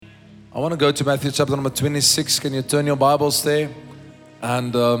I want to go to Matthew chapter number 26. Can you turn your Bibles there?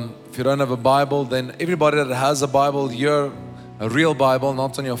 And if you don't have a Bible, then everybody that has a Bible here, a real Bible,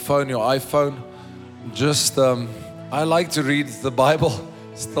 not on your phone, your iPhone, just, I like to read the Bible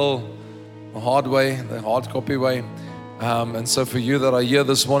still the hard way, the hard copy way. And so for you that are here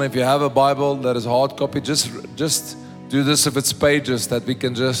this morning, if you have a Bible that is hard copy, just do this if it's pages, that we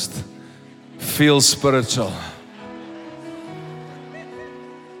can just feel spiritual.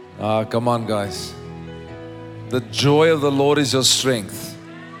 Come on, guys. The joy of the Lord is your strength.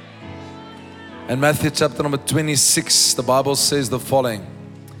 In Matthew chapter number 26, the Bible says the following.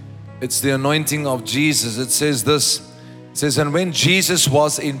 It's the anointing of Jesus. It says this. It says, and when Jesus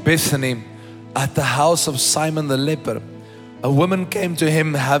was in Bethany at the house of Simon the leper, a woman came to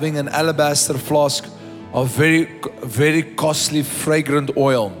him having an alabaster flask of very, very costly fragrant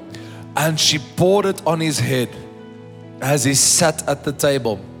oil. And she poured it on his head as he sat at the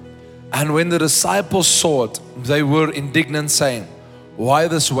table. And when the disciples saw it, they were indignant, saying, why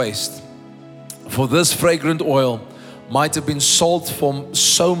this waste? For this fragrant oil might have been sold for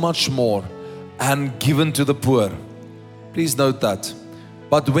so much more and given to the poor. Please note that.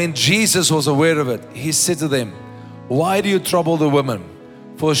 But when Jesus was aware of it, he said to them, why do you trouble the woman?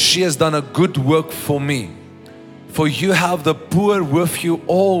 For she has done a good work for me. For you have the poor with you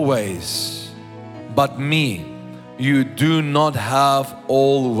always, but me you do not have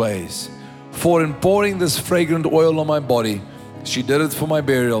always. For in pouring this fragrant oil on my body, she did it for my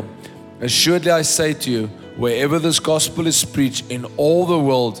burial. Assuredly I say to you, wherever this gospel is preached in all the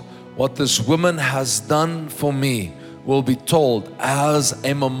world, what this woman has done for me will be told as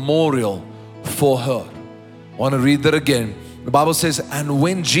a memorial for her. I want to read that again. The Bible says, and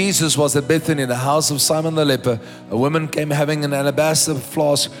when Jesus was at Bethany in the house of Simon the leper, a woman came having an alabaster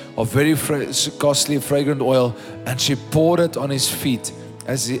flask of very costly fragrant oil, and she poured it on his feet,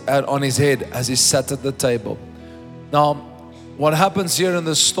 on his head as he sat at the table. Now, what happens here in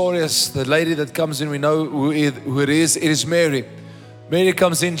the story is the lady that comes in, we know who it is. It is Mary. Mary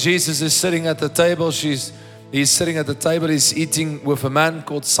comes in, Jesus is sitting at the table. He's sitting at the table, he's eating with a man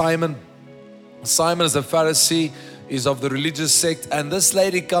called Simon. Simon is a Pharisee. Is of the religious sect, and this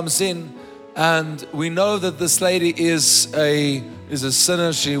lady comes in, and we know that this lady is a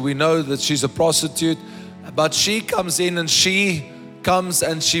sinner. We know that she's a prostitute, but she comes in and she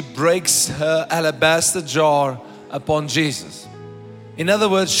breaks her alabaster jar upon Jesus. In other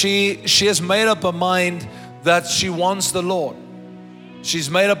words, she has made up her mind that she wants the Lord. She's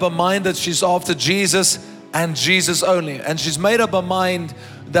made up her mind that she's after Jesus and Jesus only, and she's made up her mind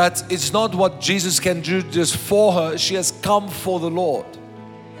that it's not what Jesus can do just for her. She has come for the Lord.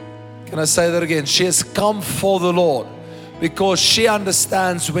 Can I say that again? She has come for the Lord because she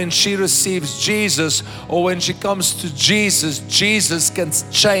understands when she receives Jesus, or when she comes to Jesus, Jesus can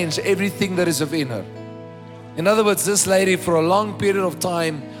change everything that is within her. In other words, this lady for a long period of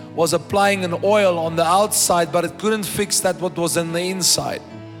time was applying an oil on the outside, but it couldn't fix that what was in the inside.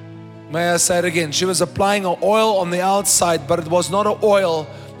 May I say it again? She was applying an oil on the outside, but it was not an oil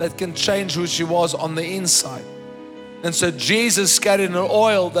that can change who she was on the inside. And so Jesus carried an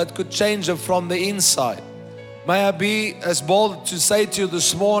oil that could change her from the inside. May I be as bold to say to you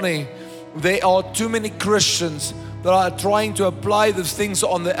this morning, there are too many Christians that are trying to apply the things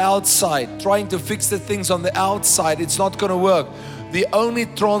on the outside, trying to fix the things on the outside. It's not going to work. The only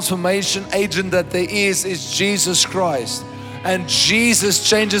transformation agent that there is Jesus Christ. And Jesus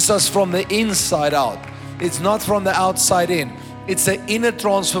changes us from the inside out. It's not from the outside in. It's an inner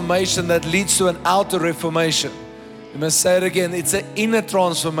transformation that leads to an outer reformation. You must say it again. It's an inner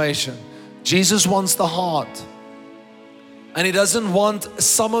transformation. Jesus wants the heart. And He doesn't want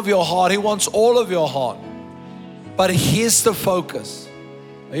some of your heart. He wants all of your heart. But here's the focus.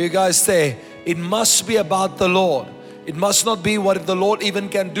 Are you guys there? It must be about the Lord. It must not be what the Lord even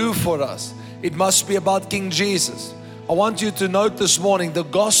can do for us. It must be about King Jesus. I want you to note this morning, the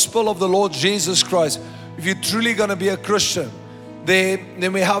gospel of the Lord Jesus Christ. If you're truly going to be a Christian,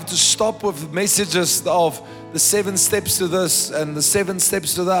 then we have to stop with messages of the 7 steps to this and the 7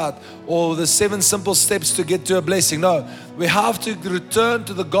 steps to that, or the 7 simple steps to get to a blessing. No, we have to return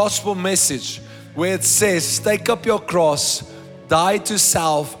to the gospel message where it says, take up your cross, die to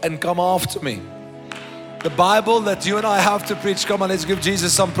self, and come after me. The Bible that you and I have to preach, come on, let's give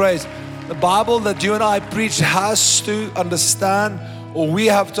Jesus some praise. The Bible that you and I preach has to understand, or we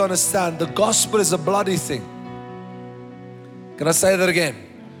have to understand, the gospel is a bloody thing. Can I say that again?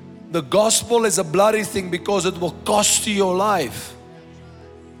 The gospel is a bloody thing because it will cost you your life.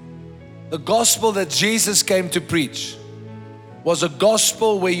 The gospel that Jesus came to preach was a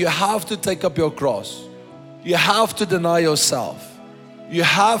gospel where you have to take up your cross. You have to deny yourself. You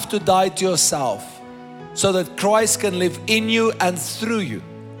have to die to yourself so that Christ can live in you and through you.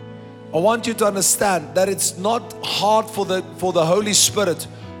 I want you to understand that it's not hard for the Holy Spirit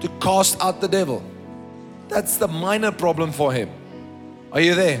to cast out the devil. That's the minor problem for him. Are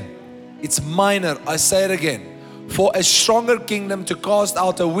you there? It's minor. I say it again. For a stronger kingdom to cast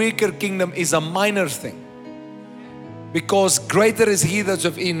out a weaker kingdom is a minor thing. Because greater is He that's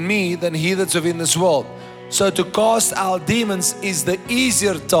within me than he that's within this world. So to cast out demons is the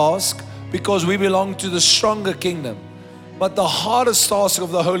easier task because we belong to the stronger kingdom. But the hardest task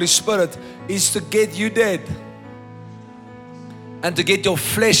of the Holy Spirit is to get you dead and to get your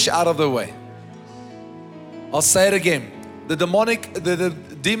flesh out of the way. I'll say it again. The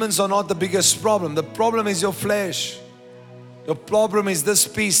demons are not the biggest problem. The problem is your flesh. The problem is this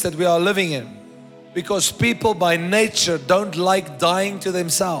peace that we are living in. Because people by nature don't like dying to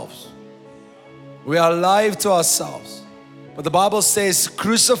themselves. We are alive to ourselves. But the Bible says,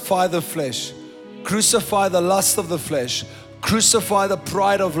 crucify the flesh. Crucify the lust of the flesh. Crucify the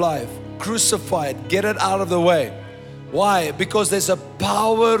pride of life. Crucify it. Get it out of the way. Why? Because there's a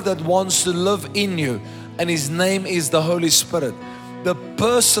power that wants to live in you. And His name is the Holy Spirit. The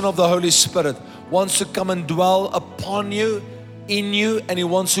person of the Holy Spirit wants to come and dwell upon you, in you, and He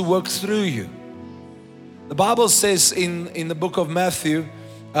wants to work through you. The Bible says in the book of Matthew,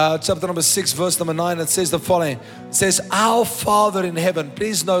 chapter number 6, verse number 9, it says the following. It says, Our Father in heaven.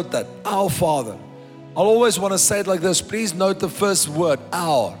 Please note that. Our Father. I'll always want to say it like this. Please note the first word,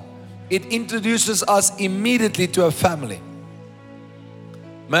 our. It introduces us immediately to a family.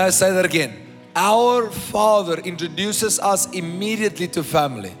 May I say that again? Our Father introduces us immediately to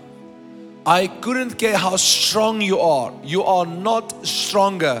family. I couldn't care how strong you are. You are not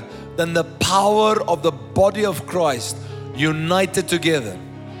stronger than the power of the body of Christ united together.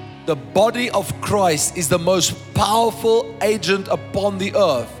 The body of Christ is the most powerful agent upon the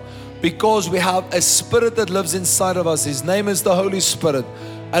earth because we have a spirit that lives inside of us. His name is the Holy Spirit.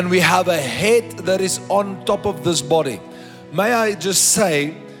 And we have a head that is on top of this body. May I just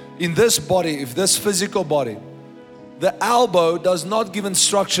say, in this body, if this physical body, the elbow does not give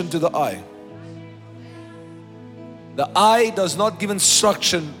instruction to the eye. The eye does not give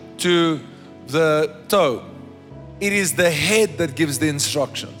instruction to the toe. It is the head that gives the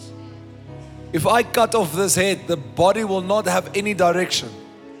instructions. If I cut off this head, the body will not have any direction.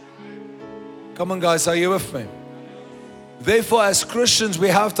 Come on guys, are you with me? Therefore, as Christians, we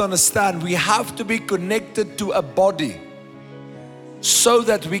have to understand we have to be connected to a body so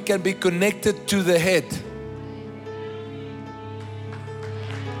that we can be connected to the head.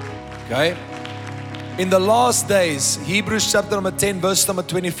 Okay? In the last days, Hebrews chapter number 10, verse number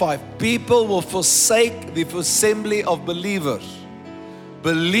 25, people will forsake the assembly of believers,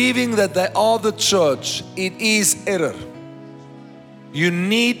 believing that they are the church. It is error. You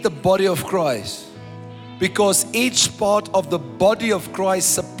need the body of Christ because each part of the body of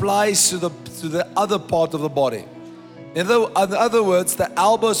Christ supplies to the other part of the body. In other words, the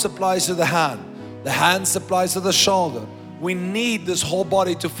elbow supplies to the hand supplies to the shoulder. We need this whole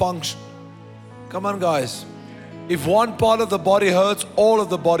body to function. Come on guys. If one part of the body hurts, all of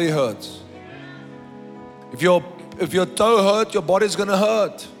the body hurts. If your toe hurts, your body's going to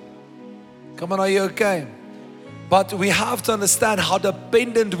hurt. Come on, are you okay? But we have to understand how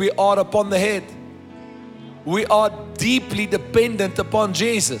dependent we are upon the head. We are deeply dependent upon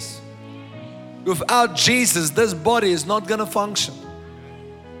Jesus. Without Jesus, this body is not going to function.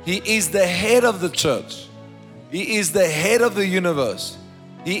 He is the head of the church. He is the head of the universe.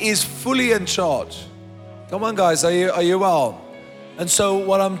 He is fully in charge. Come on guys, are you well? And so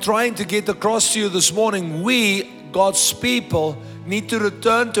what I'm trying to get across to you this morning, we, God's people, need to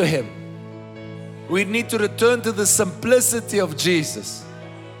return to Him. We need to return to the simplicity of Jesus.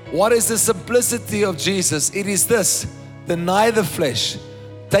 What is the simplicity of Jesus? It is this: deny the flesh,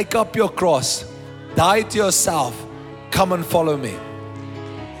 take up your cross, die to yourself, come and follow me.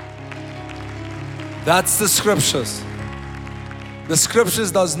 That's the scriptures. The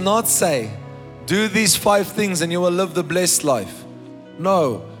scriptures does not say, do these 5 things and you will live the blessed life.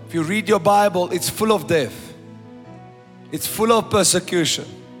 No, if you read your Bible, it's full of death. It's full of persecution.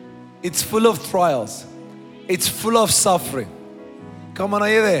 It's full of trials. It's full of suffering. Come on, are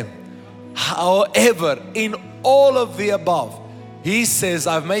you there? However, in all of the above, He says,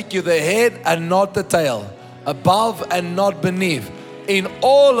 I've made you the head and not the tail, above and not beneath. In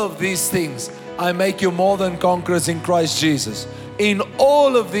all of these things, I make you more than conquerors in Christ Jesus. In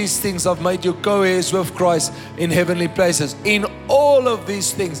all of these things, I've made you co-heirs with Christ in heavenly places. In all of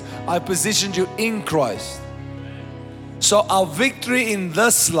these things, I positioned you in Christ. So our victory in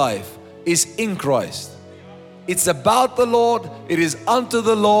this life is in Christ. It's about the Lord, it is unto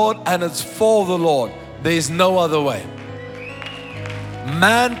the Lord, and it's for the Lord. There is no other way.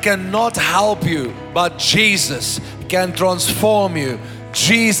 Man cannot help you, but Jesus can transform you.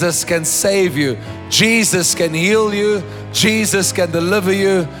 Jesus can save you. Jesus can heal you. Jesus can deliver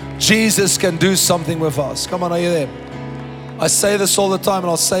you. Jesus can do something with us. Come on, are you there? I say this all the time,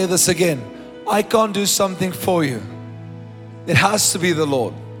 and I'll say this again. I can't do something for you. It has to be the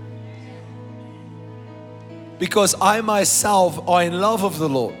Lord. Because I myself are in love of the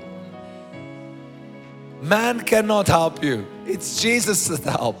Lord. Man cannot help you. It's Jesus that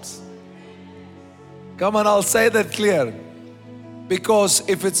helps. Come on, I'll say that clear. Because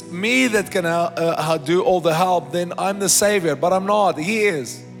if it's me that can do all the help, then I'm the Savior. But I'm not. He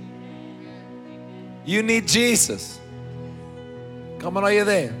is. You need Jesus. Come on, are you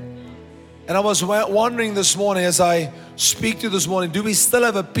there? And I was wondering this morning as I speak to you this morning, do we still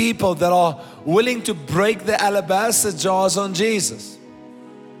have a people that are willing to break the alabaster jars on Jesus?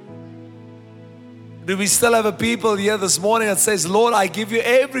 Do we still have a people here this morning that says, Lord, I give you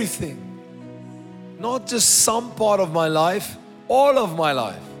everything. Not just some part of my life, all of my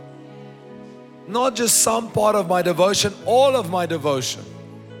life. Not just some part of my devotion, all of my devotion.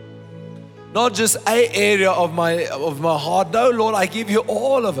 Not just an area of my heart. No, Lord, I give you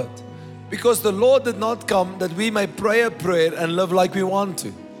all of it. Because the Lord did not come that we may pray a prayer and live like we want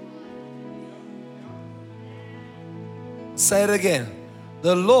to. Say it again.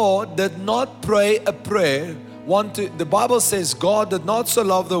 The Lord did not pray a prayer. The Bible says God did not so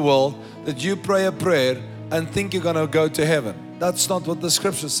love the world that you pray a prayer and think you're going to go to heaven. That's not what the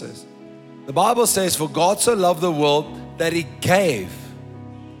scripture says. The Bible says, for God so loved the world that He gave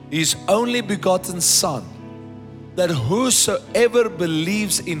His only begotten Son, that whosoever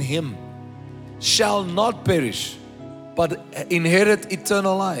believes in Him shall not perish, but inherit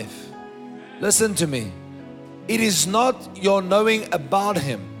eternal life. Listen to me. It is not your knowing about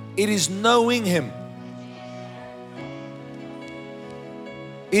Him. It is knowing Him.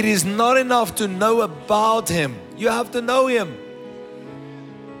 It is not enough to know about Him. You have to know Him.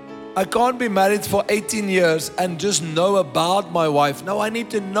 I can't be married for 18 years and just know about my wife. No, I need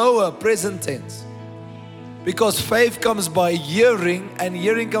to know her, present tense. Because faith comes by hearing, and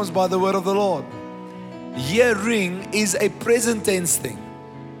hearing comes by the word of the Lord. Hearing is a present tense thing.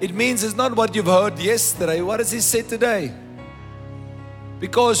 It means it's not what you've heard yesterday. What has He said today?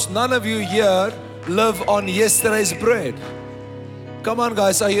 Because none of you here live on yesterday's bread. Come on,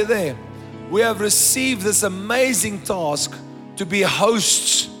 guys, are you there? We have received this amazing task to be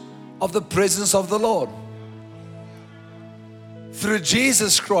hosts of the presence of the Lord. Through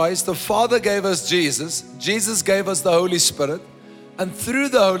Jesus Christ, the Father gave us Jesus. Jesus gave us the Holy Spirit. And through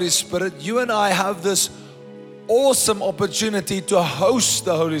the Holy Spirit, you and I have this awesome opportunity to host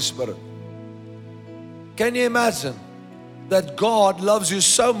the Holy Spirit. Can you imagine that God loves you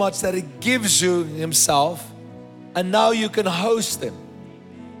so much that He gives you Himself, and now you can host Him?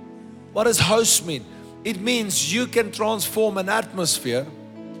 What does host mean? It means you can transform an atmosphere.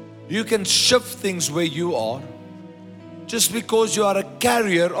 You can shift things where you are just because you are a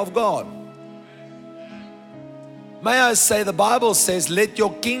carrier of God. May I say, the Bible says, let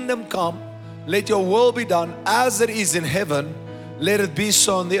your kingdom come, let your will be done as it is in heaven, let it be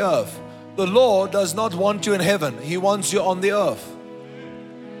so on the earth. The Lord does not want you in heaven. He wants you on the earth.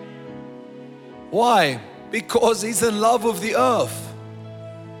 Why? Because He's in love with the earth.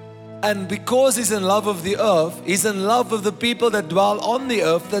 And because He's in love of the earth, He's in love with the people that dwell on the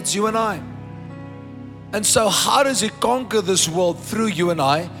earth. That's you and I. And so how does He conquer this world? Through you and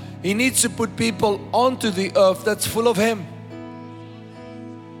I. He needs to put people onto the earth that's full of Him.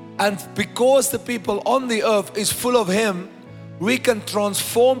 And because the people on the earth is full of Him, we can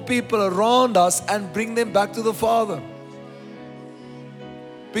transform people around us and bring them back to the Father.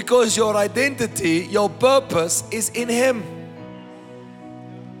 Because your identity, your purpose is in Him.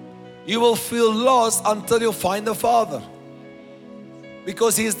 You will feel lost until you find the Father.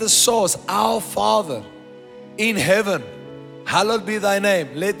 Because He is the source, our Father in heaven. Hallowed be Thy name.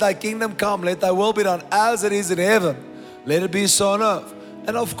 Let Thy kingdom come. Let Thy will be done as it is in heaven. Let it be so on earth.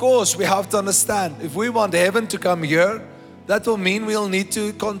 And of course, we have to understand, if we want heaven to come here, that will mean we'll need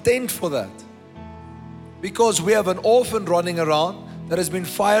to contend for that. Because we have an orphan running around that has been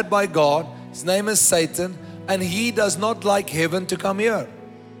fired by God. His name is Satan, and he does not like heaven to come here.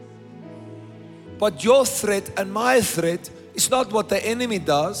 But your threat and my threat is not what the enemy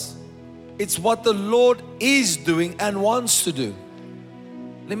does. It's what the Lord is doing and wants to do.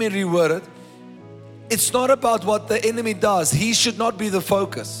 Let me reword it. It's not about what the enemy does. He should not be the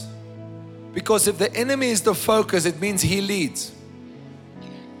focus. Because if the enemy is the focus, it means he leads.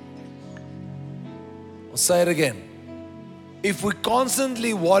 I'll say it again. If we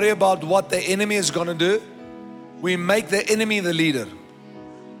constantly worry about what the enemy is going to do, we make the enemy the leader.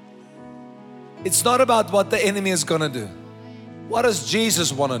 It's not about what the enemy is going to do. What does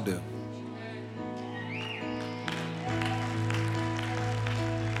Jesus want to do?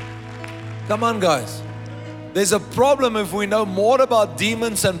 Come on, guys. There's a problem if we know more about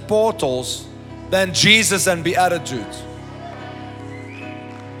demons and portals than Jesus and Beatitudes.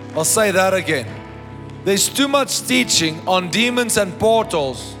 I'll say that again. There's too much teaching on demons and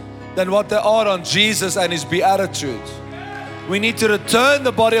portals than what there are on Jesus and His Beatitudes. We need to return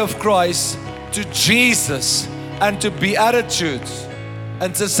the body of Christ to Jesus and to Beatitudes,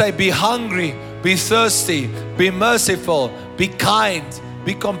 and to say, be hungry, be thirsty, be merciful, be kind,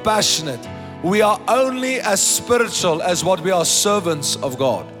 be compassionate. We are only as spiritual as what we are servants of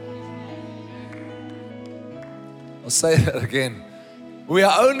God. I'll say that again. We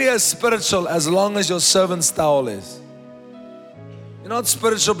are only as spiritual as long as your servant's towel is. You're not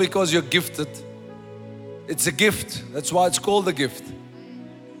spiritual because you're gifted. It's a gift. That's why it's called a gift.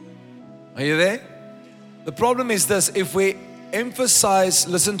 Are you there? The problem is this: if we emphasize,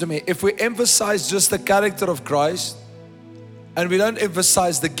 listen to me, if we emphasize just the character of Christ and we don't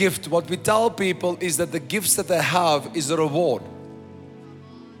emphasize the gift, what we tell people is that the gifts that they have is a reward.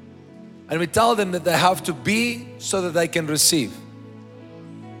 And we tell them that they have to be so that they can receive.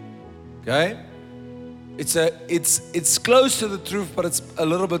 Okay? It's close to the truth, but it's a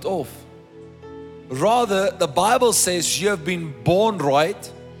little bit off. Rather, the Bible says you have been born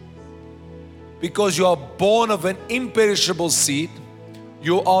right because you are born of an imperishable seed.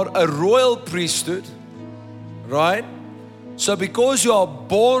 You are a royal priesthood, right? So because you are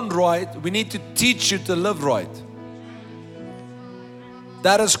born right, we need to teach you to live right.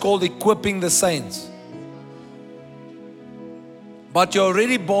 That is called equipping the saints. But you're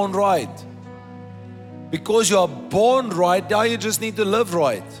already born right. Because you are born right, now you just need to live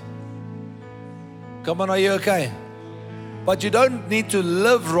right. Come on, are you okay? But you don't need to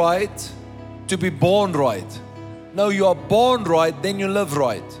live right to be born right. No, you are born right, then you live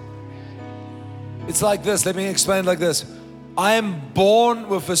right. It's like this, let me explain it like this. I am born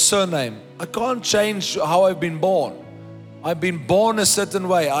with a surname. I can't change how I've been born. I've been born a certain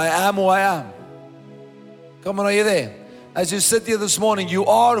way. I am who I am. Come on, are you there? As you sit here this morning, you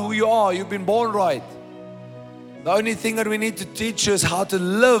are who you are. You've been born right. The only thing that we need to teach you is how to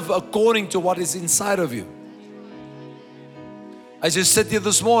live according to what is inside of you. As you sit here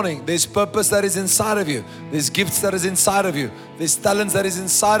this morning, there's purpose that is inside of you. There's gifts that is inside of you. There's talents that is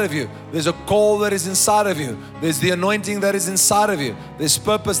inside of you. There's a call that is inside of you. There's the anointing that is inside of you. There's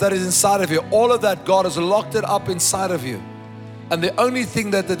purpose that is inside of you. All of that, God has locked it up inside of you. And the only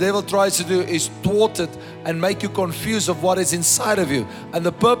thing that the devil tries to do is thwart it and make you confused of what is inside of you. And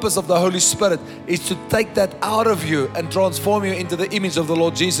the purpose of the Holy Spirit is to take that out of you and transform you into the image of the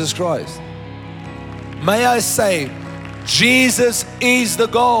Lord Jesus Christ. May I say, Jesus is the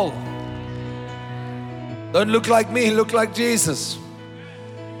goal. Don't look like me, look like Jesus.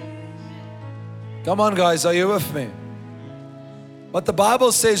 Come on, guys, are you with me? But the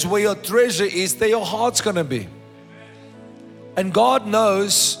Bible says where your treasure is, there your heart's going to be. And God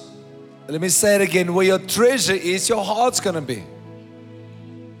knows, let me say it again, where your treasure is, your heart's going to be.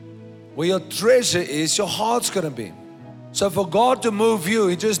 Where your treasure is, your heart's going to be. So for God to move you,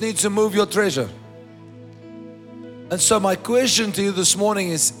 He just needs to move your treasure. And so my question to you this morning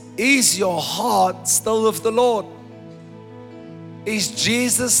is your heart still with the Lord? Is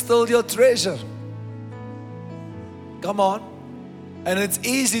Jesus still your treasure? Come on. And it's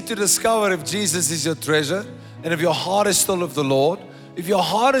easy to discover if Jesus is your treasure and if your heart is still with the Lord. If your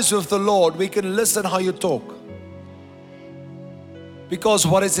heart is with the Lord, we can listen how you talk. Because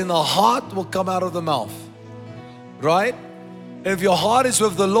what is in the heart will come out of the mouth. Right? And if your heart is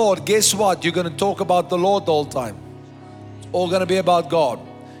with the Lord, guess what? You're going to talk about the Lord the whole time. It's all going to be about God.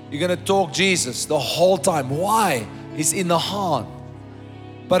 You're going to talk Jesus the whole time. Why? He's in the heart.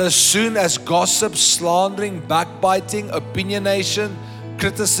 But as soon as gossip, slandering, backbiting, opinionation,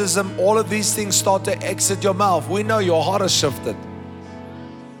 criticism, all of these things start to exit your mouth, we know your heart has shifted.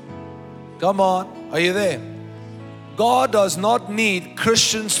 Come on, are you there? God does not need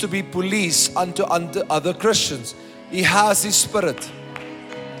Christians to be police unto other Christians. He has His Spirit.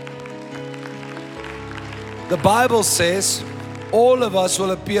 The Bible says all of us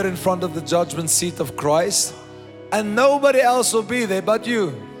will appear in front of the judgment seat of Christ, and nobody else will be there but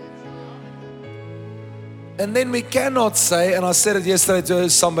you. And then we cannot say, and I said it yesterday to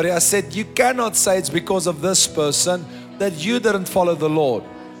somebody, I said, you cannot say it's because of this person that you didn't follow the Lord.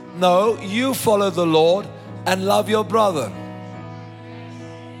 No, you follow the Lord and love your brother.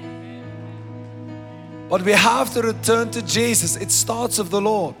 But we have to return to Jesus. It starts of the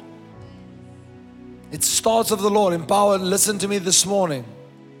Lord. It starts of the Lord. Empower, listen to me this morning.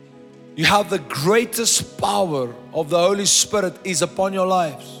 You have the greatest power of the Holy Spirit is upon your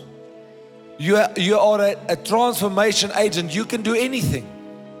lives. You are a transformation agent. You can do anything.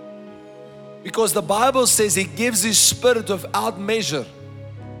 Because the Bible says He gives His Spirit without measure.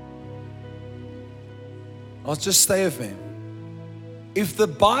 Now just stay with me. If the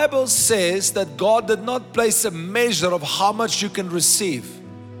Bible says that God did not place a measure of how much you can receive,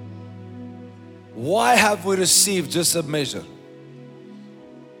 why have we received just a measure?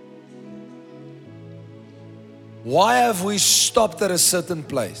 Why have we stopped at a certain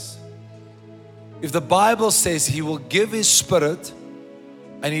place? If the Bible says He will give His Spirit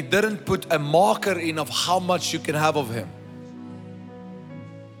and He didn't put a marker in of how much you can have of Him.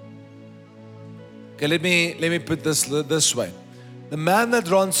 Okay, let me put this way. The man that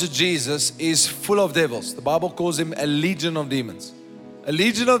runs to Jesus is full of devils. The Bible calls him a legion of demons. A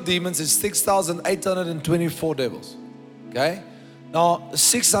legion of demons is 6,824 devils. Okay? Now,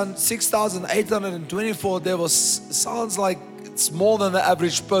 6,824 devils sounds like it's more than the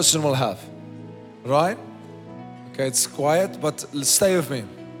average person will have. Right? Okay, it's quiet, but stay with me.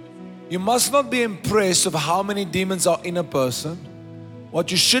 You must not be impressed with how many demons are in a person.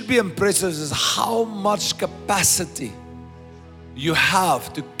 What you should be impressed with is how much capacity you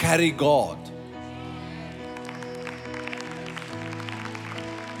have to carry God.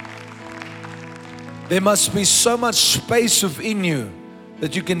 There must be so much space within you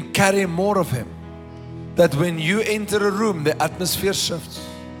that you can carry more of Him. That when you enter a room, the atmosphere shifts.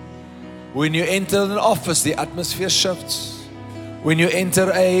 When you enter an office, the atmosphere shifts. When you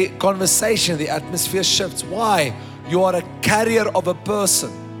enter a conversation, the atmosphere shifts. Why? You are a carrier of a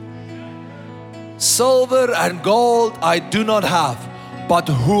person. Silver and gold I do not have, but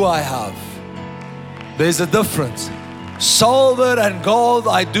who I have. There's a difference. Silver and gold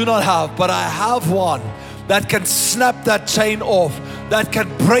I do not have, but I have one that can snap that chain off, that can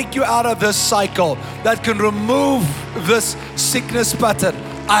break you out of this cycle, that can remove this sickness pattern.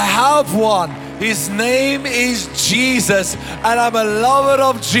 I have one. His name is Jesus, and I'm a lover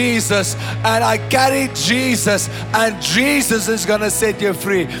of Jesus, and I carry Jesus, and Jesus is going to set you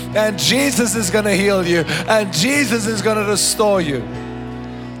free, and Jesus is going to heal you, and Jesus is going to restore you.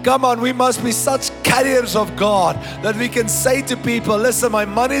 Come on, we must be such carriers of God that we can say to people, listen, my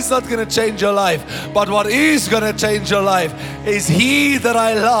money is not going to change your life, but what is going to change your life is He that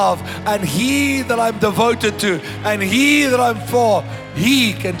I love, and He that I'm devoted to, and He that I'm for.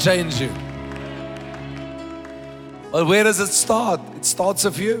 He can change you. But where does it start? It starts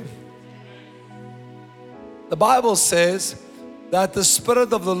with you. The Bible says that the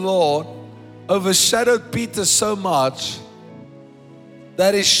Spirit of the Lord overshadowed Peter so much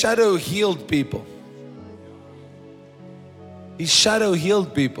that his shadow healed people. His shadow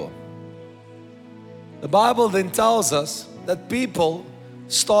healed people. The Bible then tells us that people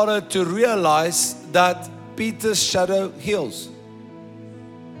started to realize that Peter's shadow heals.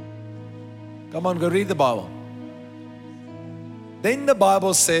 Come on, go read the Bible. Then the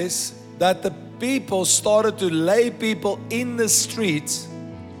Bible says that the people started to lay people in the streets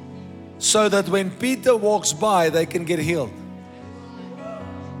so that when Peter walks by, they can get healed.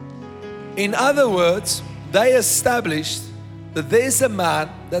 In other words, they established that there's a man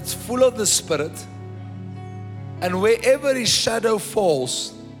that's full of the Spirit, and wherever his shadow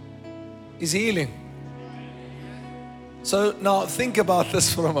falls is healing. So now think about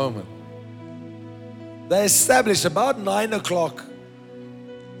this for a moment. They established about 9 o'clock.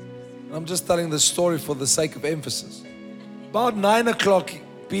 I'm just telling the story for the sake of emphasis. About 9 o'clock,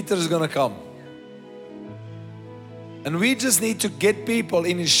 Peter is going to come. And we just need to get people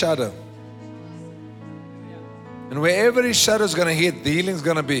in his shadow. And wherever his shadow is going to hit, the healing is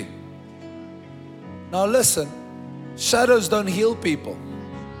going to be. Now listen, shadows don't heal people.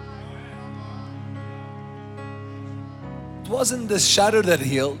 It wasn't the shadow that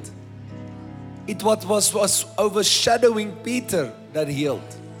healed. It was overshadowing Peter that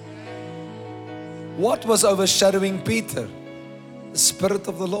healed. What was overshadowing Peter? The Spirit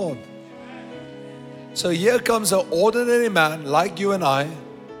of the Lord. So here comes an ordinary man like you and I.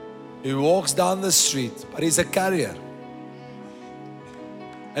 He walks down the street, but he's a carrier.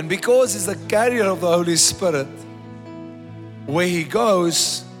 And because he's a carrier of the Holy Spirit, where he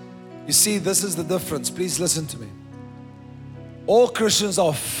goes, you see, this is the difference. Please listen to me. All Christians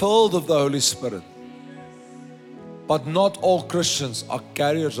are filled with the Holy Spirit, but not all Christians are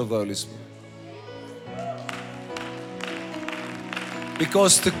carriers of the Holy Spirit.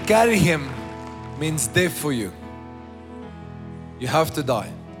 Because to carry Him means death for you. You have to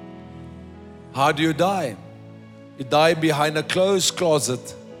die. How do you die? You die behind a closed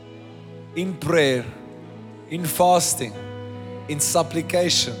closet, in prayer, in fasting, in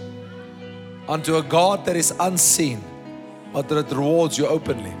supplication, unto a God that is unseen, but that rewards you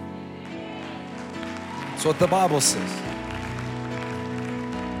openly. That's what the Bible says.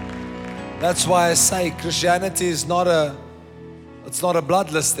 That's why I say Christianity is not a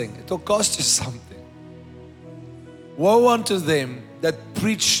bloodless thing. It will cost you something. Woe unto them that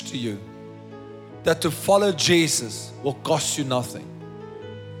preach to you that to follow Jesus will cost you nothing.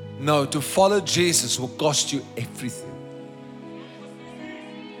 No, to follow Jesus will cost you everything.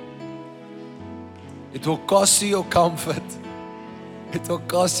 It will cost you your comfort. It will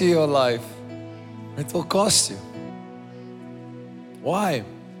cost you your life. It will cost you. Why?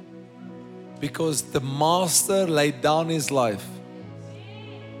 Because the Master laid down His life.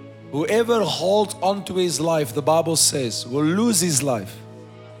 Whoever holds on to his life, the Bible says, will lose his life.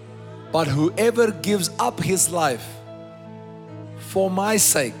 But whoever gives up his life for my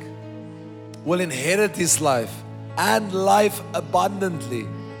sake will inherit his life and life abundantly.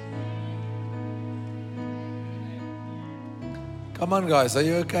 Come on, guys, are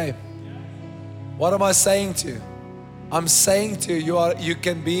you okay? What am I saying to you? I'm saying to you, you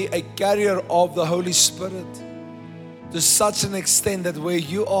can be a carrier of the Holy Spirit to such an extent that where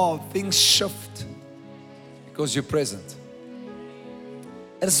you are, things shift because you're present.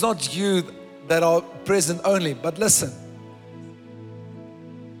 And it's not you that are present only, but listen.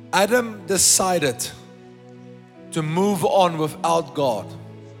 Adam decided to move on without God.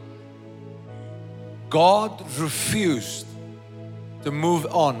 God refused to move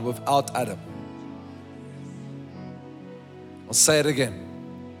on without Adam. I'll say it again.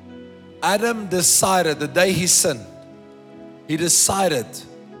 Adam decided the day he sinned, he decided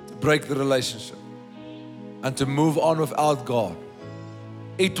to break the relationship and to move on without God.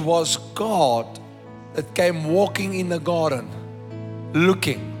 It was God that came walking in the garden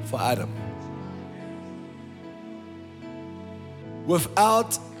looking for Adam.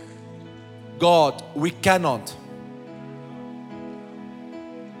 Without God, we cannot.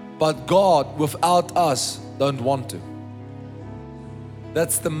 But God, without us, don't want to.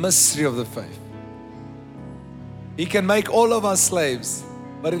 That's the mystery of the faith. He can make all of us slaves,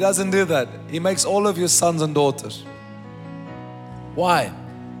 but He doesn't do that. He makes all of you sons and daughters. Why?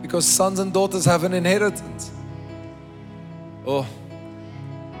 Because sons and daughters have an inheritance. Oh,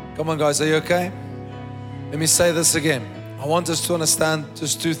 come on, guys, are you okay? Let me say this again. I want us to understand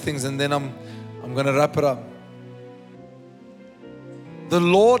just two things, and then I'm going to wrap it up. The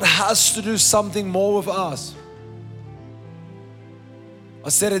Lord has to do something more with us. I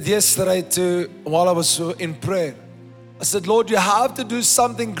said it yesterday while I was in prayer. I said, Lord, you have to do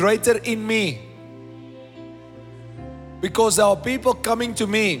something greater in me. Because there are people coming to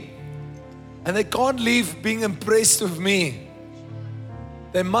me and they can't leave being impressed with me.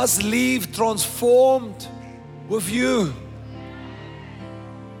 They must leave transformed with you.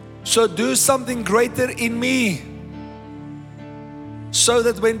 So do something greater in me, so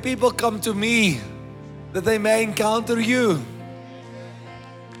that when people come to me, that they may encounter you.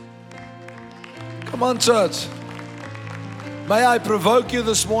 Come on, church. May I provoke you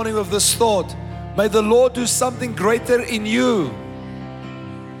this morning with this thought. May the Lord do something greater in you.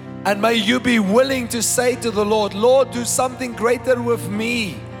 And may you be willing to say to the Lord, Lord, do something greater with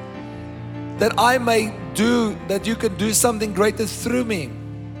me, that I may do, that you can do something greater through me.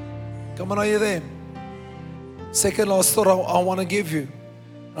 Come on, are you there? Second last thought I want to give you.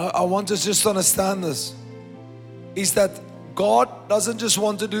 I want us just to understand this. Is that God doesn't just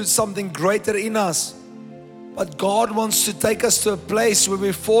want to do something greater in us, but God wants to take us to a place where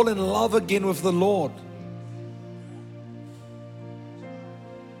we fall in love again with the Lord.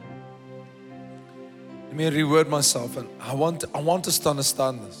 Let me reword myself, and I want us to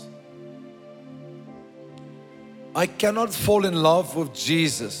understand this. I cannot fall in love with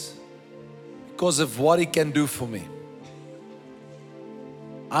Jesus because of what He can do for me.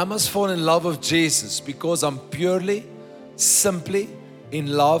 I must fall in love with Jesus because I'm purely, simply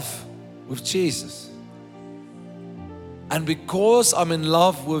in love with Jesus. And because I'm in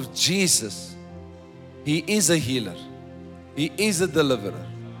love with Jesus, He is a healer. He is a deliverer.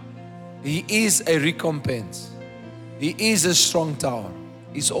 He is a recompense. He is a strong tower.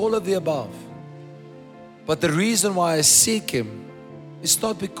 He's all of the above. But the reason why I seek Him is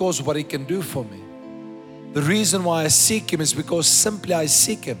not because of what He can do for me. The reason why I seek Him is because simply I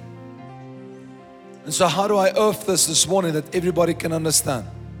seek Him. And so how do I earth this morning that everybody can understand?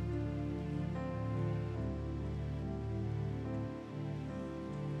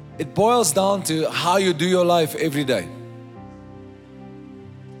 It boils down to how you do your life every day.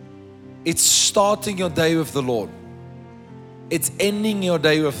 It's starting your day with the Lord. It's ending your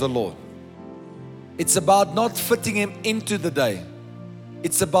day with the Lord. It's about not fitting Him into the day.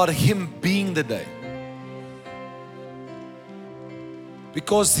 It's about Him being the day.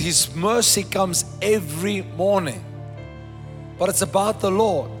 Because His mercy comes every morning. But it's about the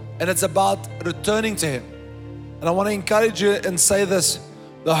Lord, and it's about returning to Him. And I want to encourage you and say this: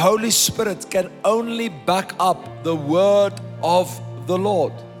 the Holy Spirit can only back up the word of the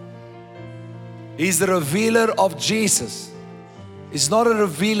Lord. He's the revealer of Jesus. He's not a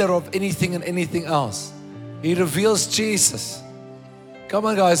revealer of anything and anything else. He reveals Jesus. Come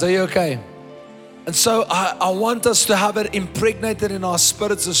on, guys, are you okay? And so I want us to have it impregnated in our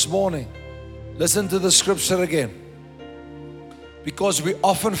spirits this morning. Listen to the scripture again, because we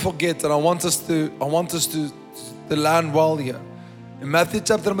often forget, and I want us to land well here. In Matthew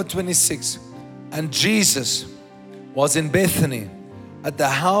chapter number 26, and Jesus was in Bethany at the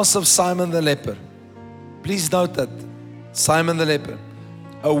house of Simon the leper. Please note that, Simon the leper.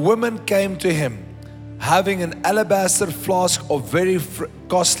 A woman came to him, having an alabaster flask of very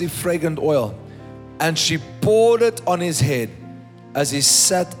costly fragrant oil, and she poured it on his head as he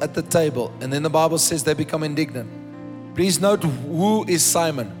sat at the table. And then the Bible says they become indignant. Please note, who is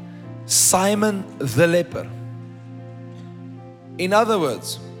Simon? Simon the leper. In other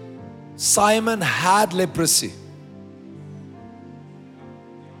words, Simon had leprosy.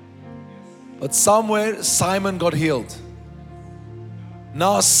 But somewhere Simon got healed.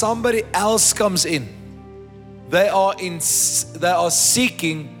 Now somebody else comes in. They are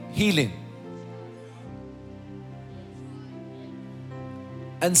seeking healing.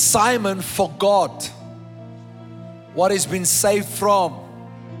 And Simon forgot what he's been saved from.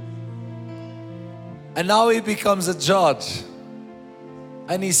 And now he becomes a judge.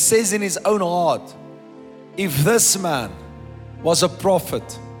 And he says in his own heart, if this man was a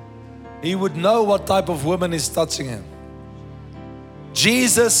prophet, he would know what type of woman is touching him.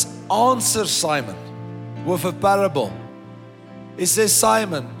 Jesus answers Simon with a parable. He says,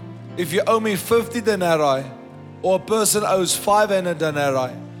 Simon, if you owe me 50 denarii, or a person owes 500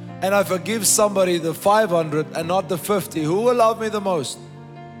 denarii, and I forgive somebody the 500 and not the 50, who will love me the most?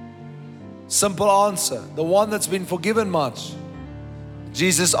 Simple answer, the one that's been forgiven much.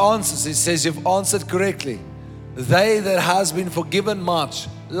 Jesus answers, He says, you've answered correctly. They that has been forgiven much,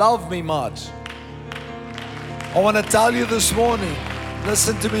 love me much. I want to tell you this morning,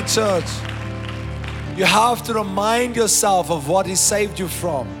 listen to me, church. You have to remind yourself of what He saved you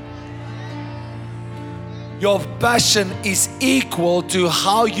from. Your passion is equal to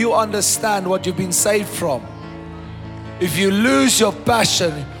how you understand what you've been saved from. If you lose your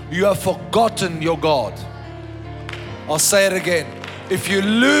passion, you have forgotten your God. I'll say it again. If you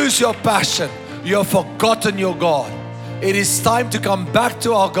lose your passion, you have forgotten your God. It is time to come back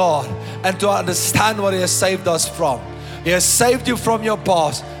to our God and to understand what He has saved us from. He has saved you from your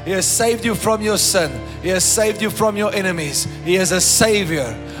past. He has saved you from your sin. He has saved you from your enemies. He is a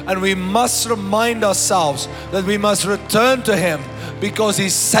Savior. And we must remind ourselves that we must return to Him, because He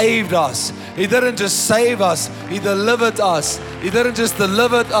saved us. He didn't just save us, He delivered us. He didn't just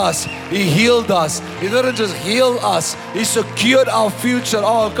deliver us, He healed us. He didn't just heal us, He secured our future.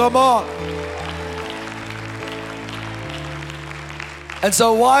 Oh, come on. And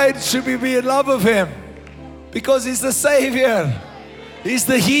so why should we be in love with Him? Because He's the Savior. He's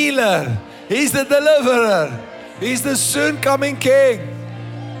the healer. He's the deliverer. He's the soon coming King.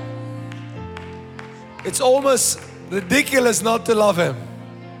 It's almost ridiculous not to love Him.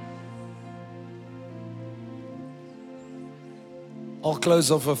 I'll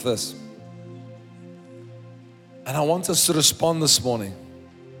close off with this. And I want us to respond this morning.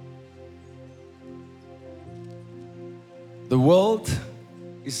 The world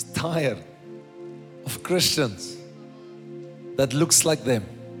is tired of Christians that looks like them.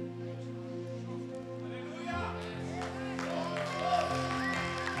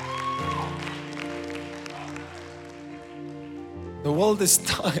 The world is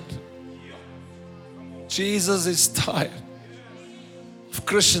tired. Jesus is tired of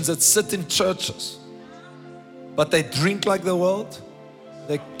Christians that sit in churches, but they drink like the world,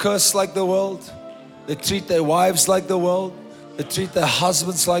 they curse like the world, they treat their wives like the world, they treat their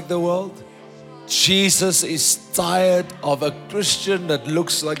husbands like the world. Jesus is tired of a Christian that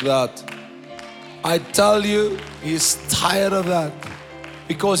looks like that. I tell you, He's tired of that,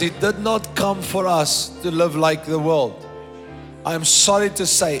 because He did not come for us to live like the world. I'm sorry to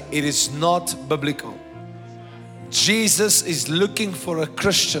say, it is not biblical. Jesus is looking for a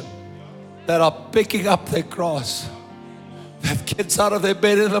Christian that are picking up their cross, that gets out of their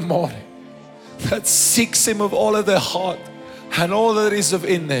bed in the morning, that seeks Him with all of their heart and all that is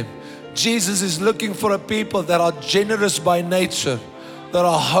within them, Jesus is looking for a people that are generous by nature, that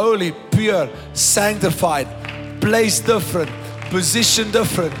are holy, pure, sanctified, placed different, positioned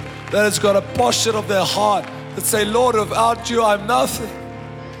different, that has got a posture of their heart that say, Lord, without you, I'm nothing.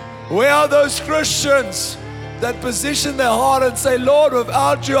 Where are those Christians that position their heart and say, Lord,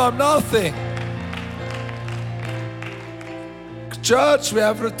 without you, I'm nothing? Church, we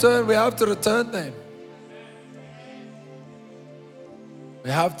have to return them. We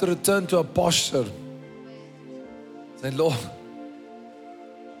have to return to a posture. Say, Lord,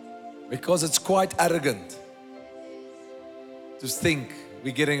 because it's quite arrogant to think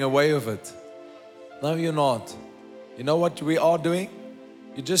we're getting away with it. No, you're not. You know what we are doing?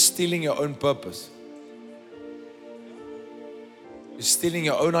 You're just stealing your own purpose. You're stealing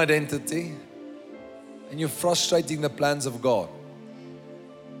your own identity, and you're frustrating the plans of God.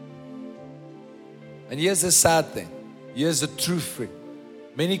 And here's the sad thing. Here's the truth thing.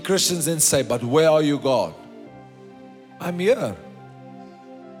 Many Christians then say, but where are you, God? I'm here.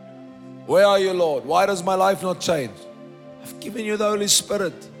 Where are you, Lord? Why does my life not change? I've given you the Holy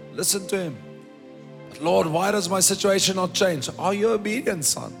Spirit. Listen to Him. But Lord, why does my situation not change? Are you obedient,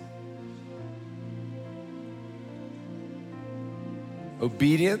 son?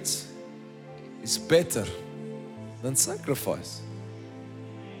 Obedience is better than sacrifice.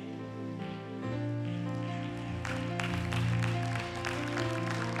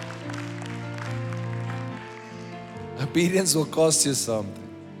 Obedience will cost you something.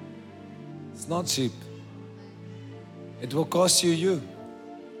 It's not cheap. It will cost you you.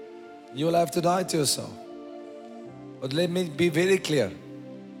 You will have to die to yourself. But let me be very clear.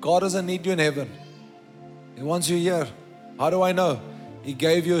 God doesn't need you in heaven. He wants you here. How do I know? He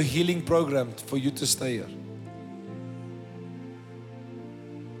gave you a healing program for you to stay here.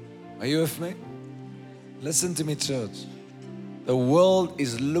 Are you with me? Listen to me, church. The world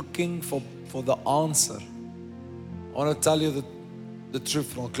is looking for the answer. I want to tell you the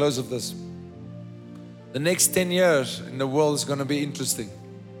truth. I'll close with this. The next 10 years in the world is going to be interesting.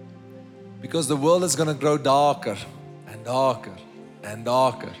 Because the world is going to grow darker and darker and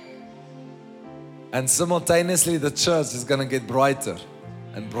darker. And simultaneously the church is going to get brighter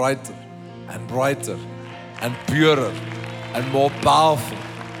and brighter and brighter and purer and more powerful.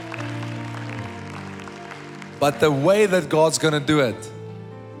 But the way that God's going to do it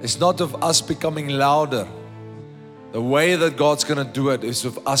is not of us becoming louder. The way that God's going to do it is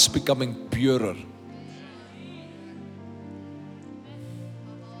of us becoming purer.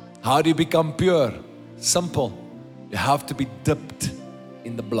 How do you become pure? Simple. You have to be dipped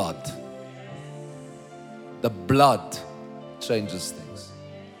in the blood. The blood changes things.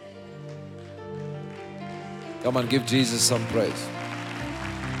 Come on, give Jesus some praise.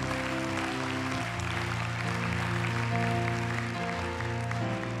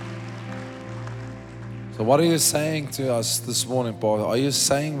 So what are you saying to us this morning, Paul? Are you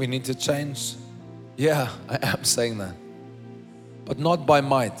saying we need to change? Yeah, I am saying that. But not by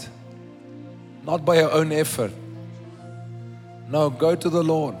might. Not by your own effort. No, go to the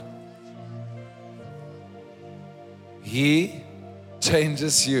Lord. He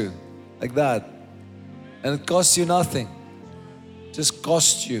changes you like that. And it costs you nothing. It just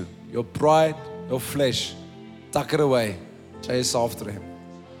costs you your pride, your flesh. Tuck it away. Chase after Him.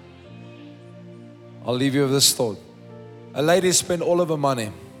 I'll leave you with this thought. A lady spent all of her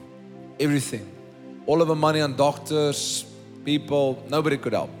money, everything. All of her money on doctors, people, nobody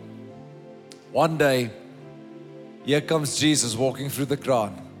could help. One day, here comes Jesus walking through the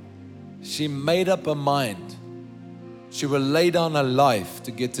crowd. She made up her mind. She will lay down her life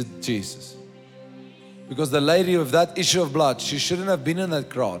to get to Jesus. Because the lady with that issue of blood, she shouldn't have been in that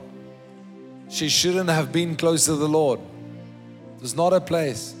crowd. She shouldn't have been close to the Lord. It was not her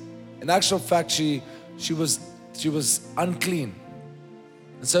place. In actual fact, she was unclean.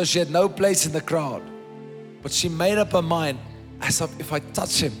 And so she had no place in the crowd. But she made up her mind, if I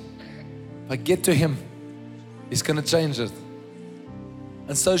touch Him, if I get to Him, He's going to change it.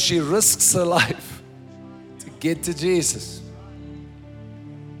 And so she risks her life to get to Jesus.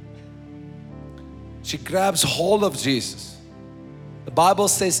 She grabs hold of Jesus. The Bible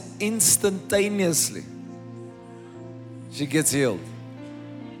says instantaneously she gets healed.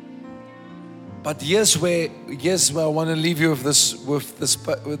 But here's where I want to leave you with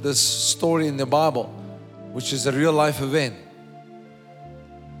this story in the Bible, which is a real life event.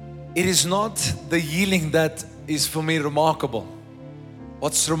 It is not the healing that is for me remarkable.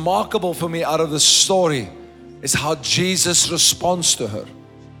 What's remarkable for me out of the story is how Jesus responds to her.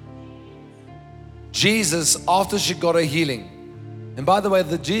 Jesus, after she got her healing, and by the way,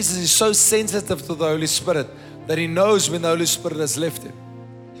 Jesus is so sensitive to the Holy Spirit that He knows when the Holy Spirit has left Him.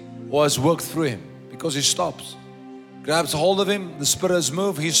 or has worked through him, because he stops. Grabs hold of him, the Spirit has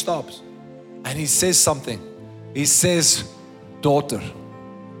moved, he stops. And he says something. He says, daughter.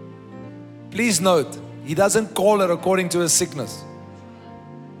 Please note, he doesn't call her according to her sickness.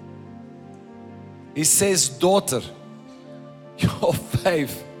 He says, daughter, your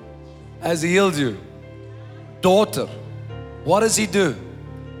faith has healed you. Daughter. What does he do?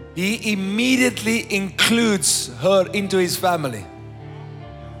 He immediately includes her into his family.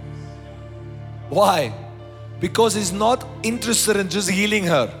 Why? Because he's not interested in just healing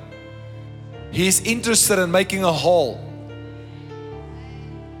her. He's interested in making her whole.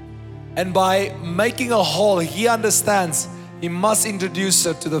 And by making her whole, he understands he must introduce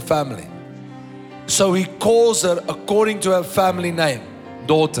her to the family. So he calls her according to her family name,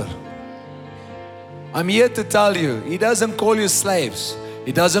 daughter. I'm here to tell you, he doesn't call you slaves.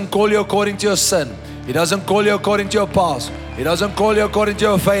 He doesn't call you according to your sin. He doesn't call you according to your past. He doesn't call you according to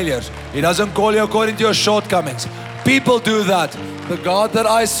your failures. He doesn't call you according to your shortcomings. People do that. The God that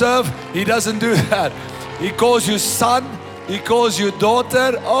I serve, He doesn't do that. He calls you son. He calls you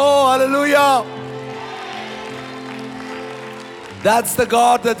daughter. Oh, hallelujah. That's the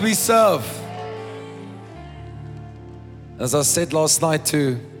God that we serve. As I said last night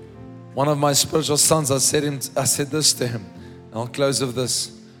to one of my spiritual sons, I said this to him. I'll close with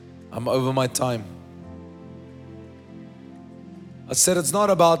this. I'm over my time. I said, it's not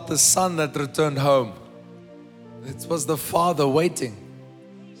about the son that returned home. It was the father waiting.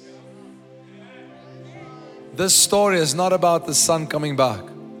 This story is not about the son coming back.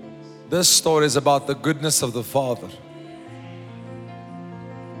 This story is about the goodness of the Father.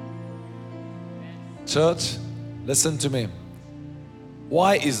 Church, listen to me.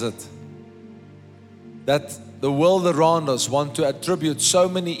 Why is it that the world around us want to attribute so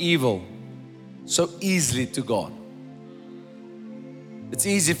many evil so easily to God? It's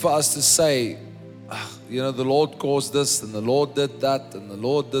easy for us to say, the Lord caused this, and the Lord did that, and the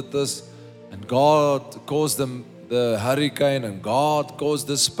Lord did this, and God caused them the hurricane, and God caused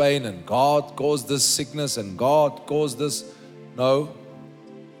this pain, and God caused this sickness, and God caused this. No.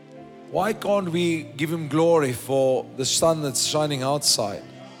 Why can't we give Him glory for the sun that's shining outside?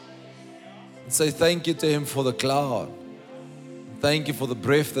 And say thank you to Him for the cloud. Thank you for the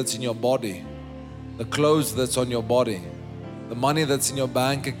breath that's in your body, the clothes that's on your body, the money that's in your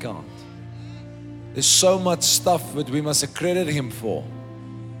bank account. There's so much stuff that we must accredit Him for.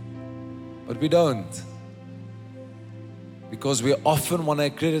 But we don't. Because we often want to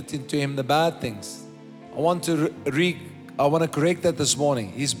accredit to Him the bad things. I want to correct that this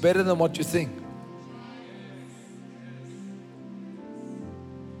morning. He's better than what you think.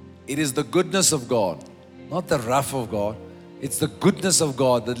 It is the goodness of God, not the wrath of God. It's the goodness of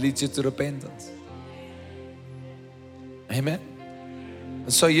God that leads you to repentance. Amen.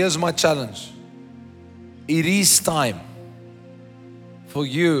 And so here's my challenge. It is time for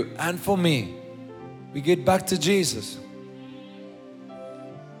you and for me. We get back to Jesus.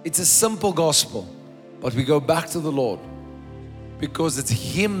 It's a simple gospel, but we go back to the Lord because it's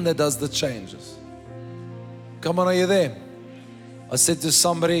Him that does the changes. Come on, are you there? I said to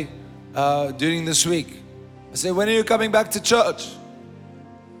somebody during this week, I said, when are you coming back to church?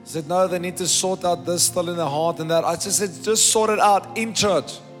 I said, no, they need to sort out this still in their heart and that. I just said, just sort it out in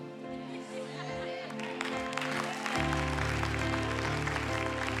church.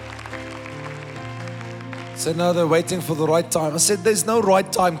 I said, no, they're waiting for the right time. I said, there's no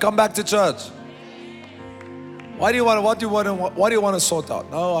right time. Come back to church. What do you want to sort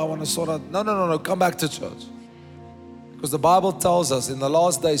out? No, I want to sort out. No. Come back to church. Because the Bible tells us in the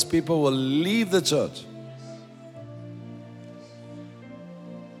last days, people will leave the church.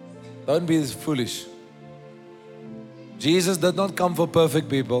 Don't be foolish. Jesus did not come for perfect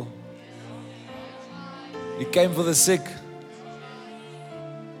people. He came for the sick.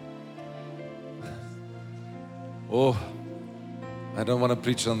 Oh, I don't want to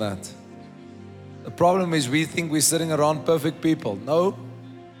preach on that. The problem is we think we're sitting around perfect people. No.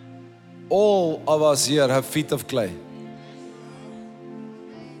 All of us here have feet of clay.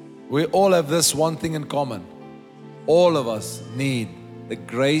 We all have this one thing in common. All of us need the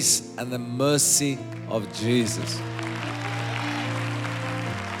grace and the mercy of Jesus.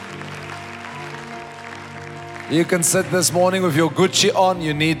 You can sit this morning with your Gucci on,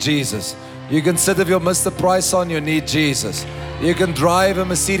 you need Jesus. You can sit with your Mr. Price on, you need Jesus. You can drive a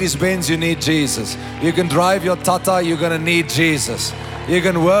Mercedes Benz, you need Jesus. You can drive your Tata, you're going to need Jesus. You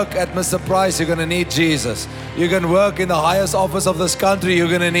can work at Mr. Price, you're going to need Jesus. You can work in the highest office of this country, you're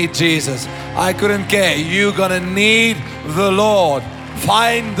going to need Jesus. I couldn't care. You're going to need the Lord.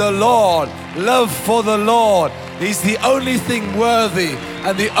 Find the Lord. Live for the Lord. He's the only thing worthy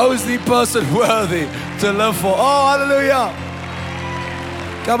and the only person worthy to live for. Oh, hallelujah.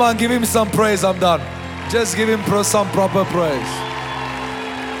 Come on, give him some praise. I'm done. Just give him some proper praise.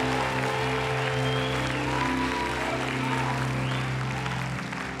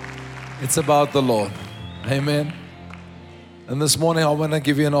 It's about the Lord. Amen. And this morning I want to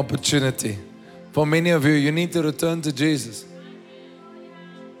give you an opportunity. For many of you, you need to return to Jesus.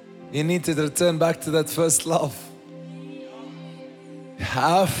 You need to return back to that first love. You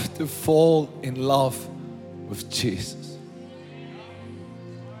have to fall in love with Jesus.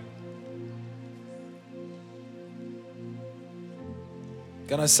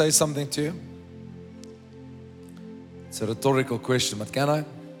 Can I say something to you? It's a rhetorical question, but can I?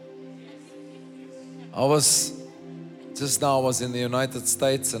 I was in the United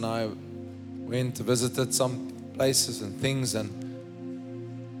States and I went to visited some places and things, and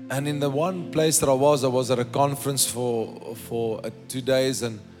in the one place that I was at a conference for 2 days,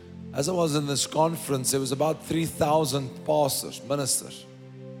 and as I was in this conference, there was about 3,000 pastors, ministers,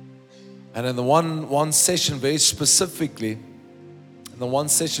 and in the one session very specifically, and I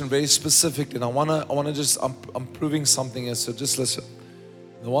wanna just I'm proving something here, so just listen.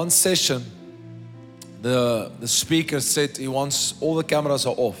 In the one session, the speaker said he wants all the cameras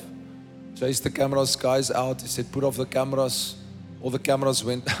are off. Chase the cameras guys out. He said put off the cameras. All the cameras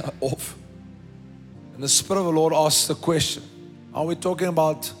went off. And the Spirit of the Lord asked the question. Are we talking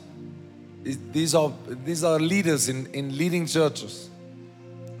about these are leaders in leading churches,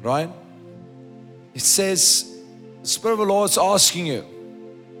 right? He says the Spirit of the Lord is asking you,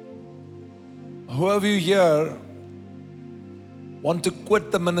 whoever you here want to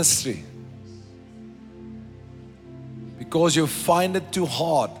quit the ministry because you find it too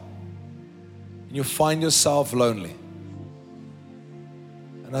hard and you find yourself lonely.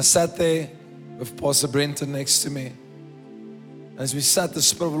 And I sat there with Pastor Brenton next to me. As we sat, the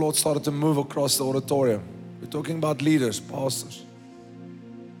Spirit of the Lord started to move across the auditorium. We're talking about leaders, pastors.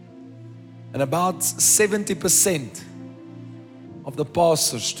 And about 70% of the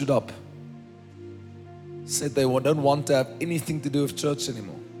pastors stood up. Said they don't want to have anything to do with church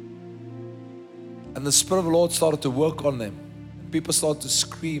anymore. And the Spirit of the Lord started to work on them. And people started to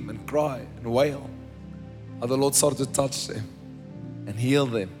scream and cry and wail. And the Lord started to touch them and heal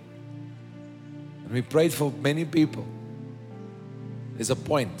them. And we prayed for many people. There's a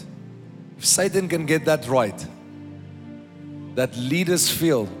point. If Satan can get that right, that leaders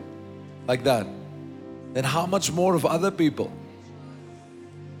feel like that, then how much more of other people?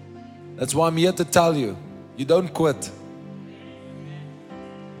 That's why I'm here to tell you, you don't quit.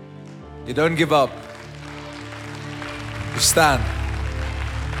 You don't give up. You stand.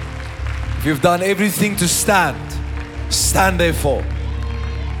 If you've done everything to stand, stand therefore.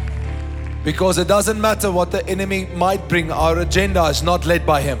 Because it doesn't matter what the enemy might bring, our agenda is not led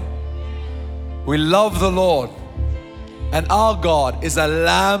by him. We love the Lord, and our God is a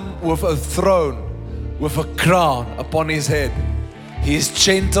lamb with a throne, with a crown upon his head. He is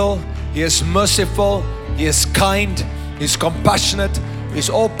gentle, he is merciful, he is kind, he is compassionate, he is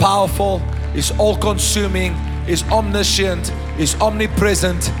all powerful, he is all consuming, he is omniscient, he is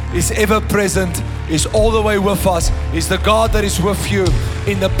omnipresent, he is ever present, he is all the way with us. He is the God that is with you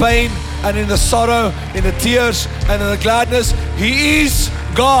in the pain and in the sorrow, in the tears and in the gladness. He is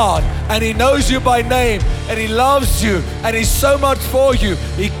God, and He knows you by name, and He loves you, and He's so much for you.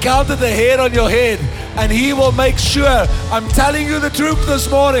 He counted the hair on your head, and He will make sure, I'm telling you the truth this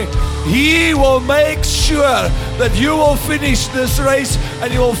morning, He will make sure that you will finish this race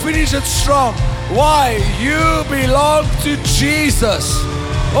and you will finish it strong. Why? You belong to Jesus.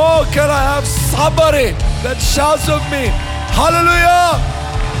 Oh, can I have somebody that shouts of me, hallelujah!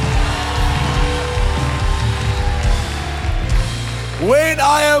 When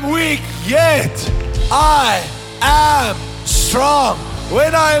I am weak, yet I am strong.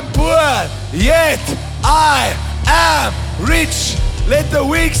 When I am poor, yet I am rich. Let the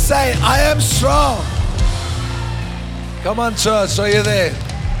weak say, I am strong. Come on, church, are you there?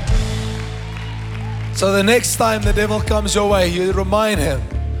 So the next time the devil comes your way, you remind him,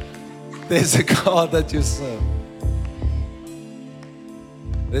 there's a God that you serve.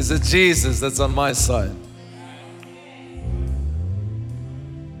 There's a Jesus that's on my side.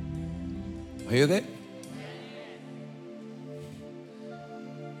 Are you there?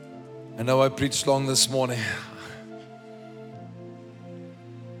 I know I preached long this morning.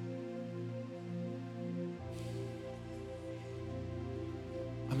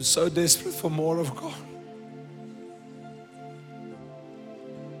 I'm so desperate for more of God.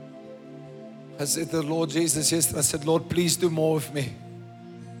 I said to the Lord Jesus yesterday, I said, Lord, please do more with me.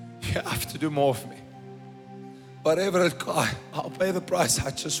 You have to do more with me. Whatever it costs, I'll pay the price.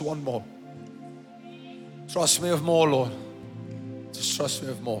 I just want more. Trust me with more, Lord. Just trust me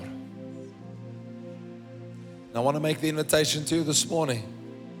with more. And I want to make the invitation to you this morning.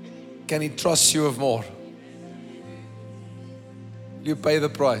 Can He trust you with more? Will you pay the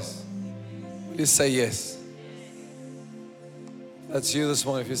price? Will you say yes? That's you this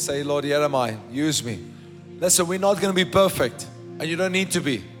morning. If you say, Lord, here am I, use me. Listen, we're not going to be perfect, and you don't need to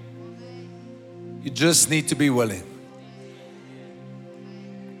be. You just need to be willing.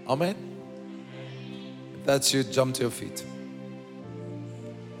 Amen? If that's you, jump to your feet.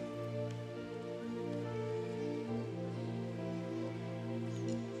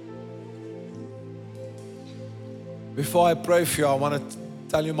 Before I pray for you, I want to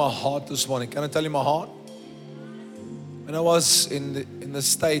tell you my heart this morning. Can I tell you my heart? When I was in the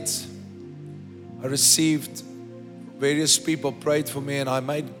States, I received various people prayed for me, and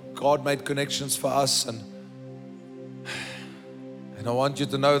God made connections for us, and I want you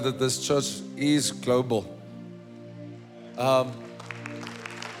to know that this church is global. But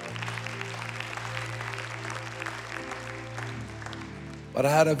I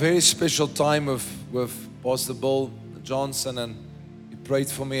had a very special time with Pastor Bill Johnson, and he prayed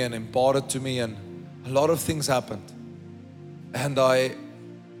for me and imparted to me, and a lot of things happened. And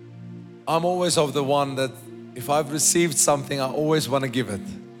I'm always of the one that if I've received something, I always want to give it.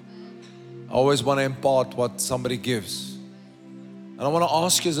 I always want to impart what somebody gives. And I want to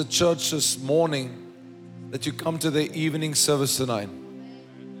ask you as a church this morning that you come to the evening service tonight.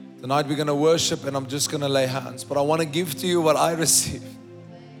 Tonight we're going to worship, and I'm just going to lay hands. But I want to give to you what I received.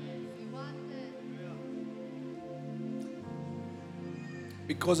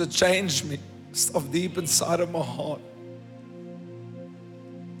 Because it changed me, stuff deep inside of my heart.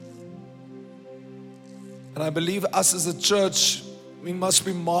 And I believe us as a church, we must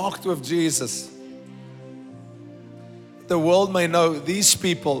be marked with Jesus. The world may know these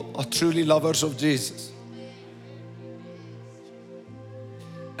people are truly lovers of Jesus.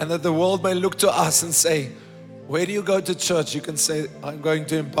 And that the world may look to us and say, where do you go to church? You can say, I'm going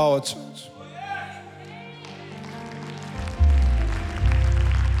to Empower Church.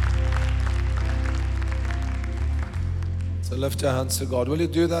 So lift your hands to God. Will you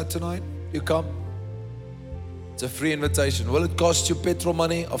do that tonight? You come. It's a free invitation. Will it cost you petrol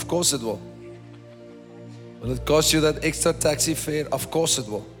money? Of course it will. Will it cost you that extra taxi fare? Of course it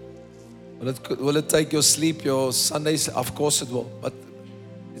will. Will it take your sleep, your Sundays? Of course it will. But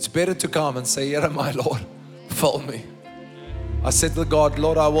it's better to come and say, here am I, Lord. Fill me. I said to God,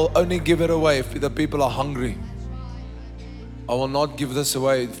 Lord, I will only give it away if the people are hungry. I will not give this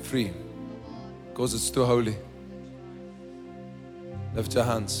away free because it's too holy. Lift your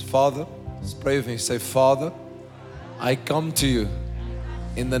hands. Father, just pray with me. Say, Father, I come to you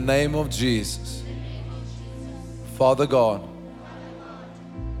in the name of Jesus. Father God,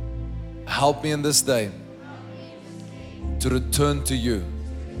 help me in this day to return to you,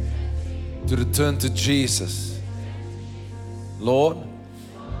 to return to Jesus. Lord,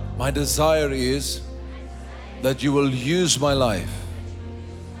 my desire is that you will use my life.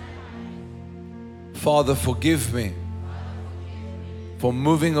 Father, forgive me for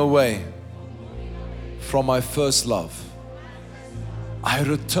moving away from my first love. I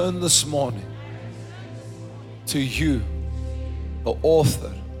return this morning to you, the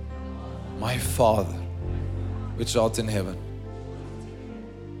author, my Father, which art in heaven.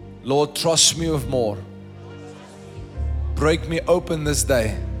 Lord, trust me with more. Break me open this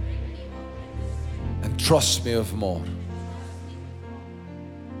day and trust me with more.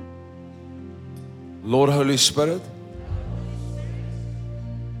 Lord, Holy Spirit,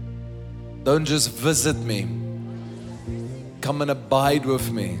 don't just visit me. Come and abide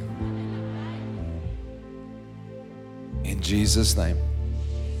with me. In Jesus' name.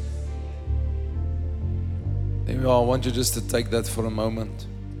 There you are. I want you just to take that for a moment.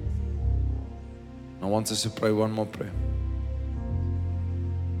 I want us to pray one more prayer.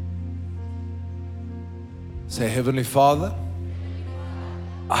 Say, Heavenly Father,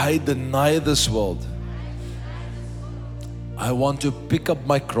 I deny this world. I want to pick up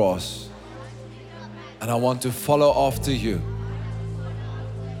my cross and I want to follow after you.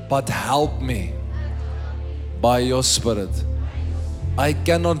 But help me by your Spirit. I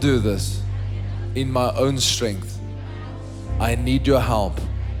cannot do this in my own strength. I need your help,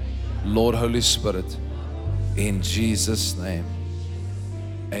 Lord, Holy Spirit, in Jesus' name.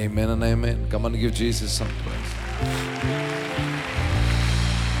 Amen and amen. Come on, give Jesus some praise.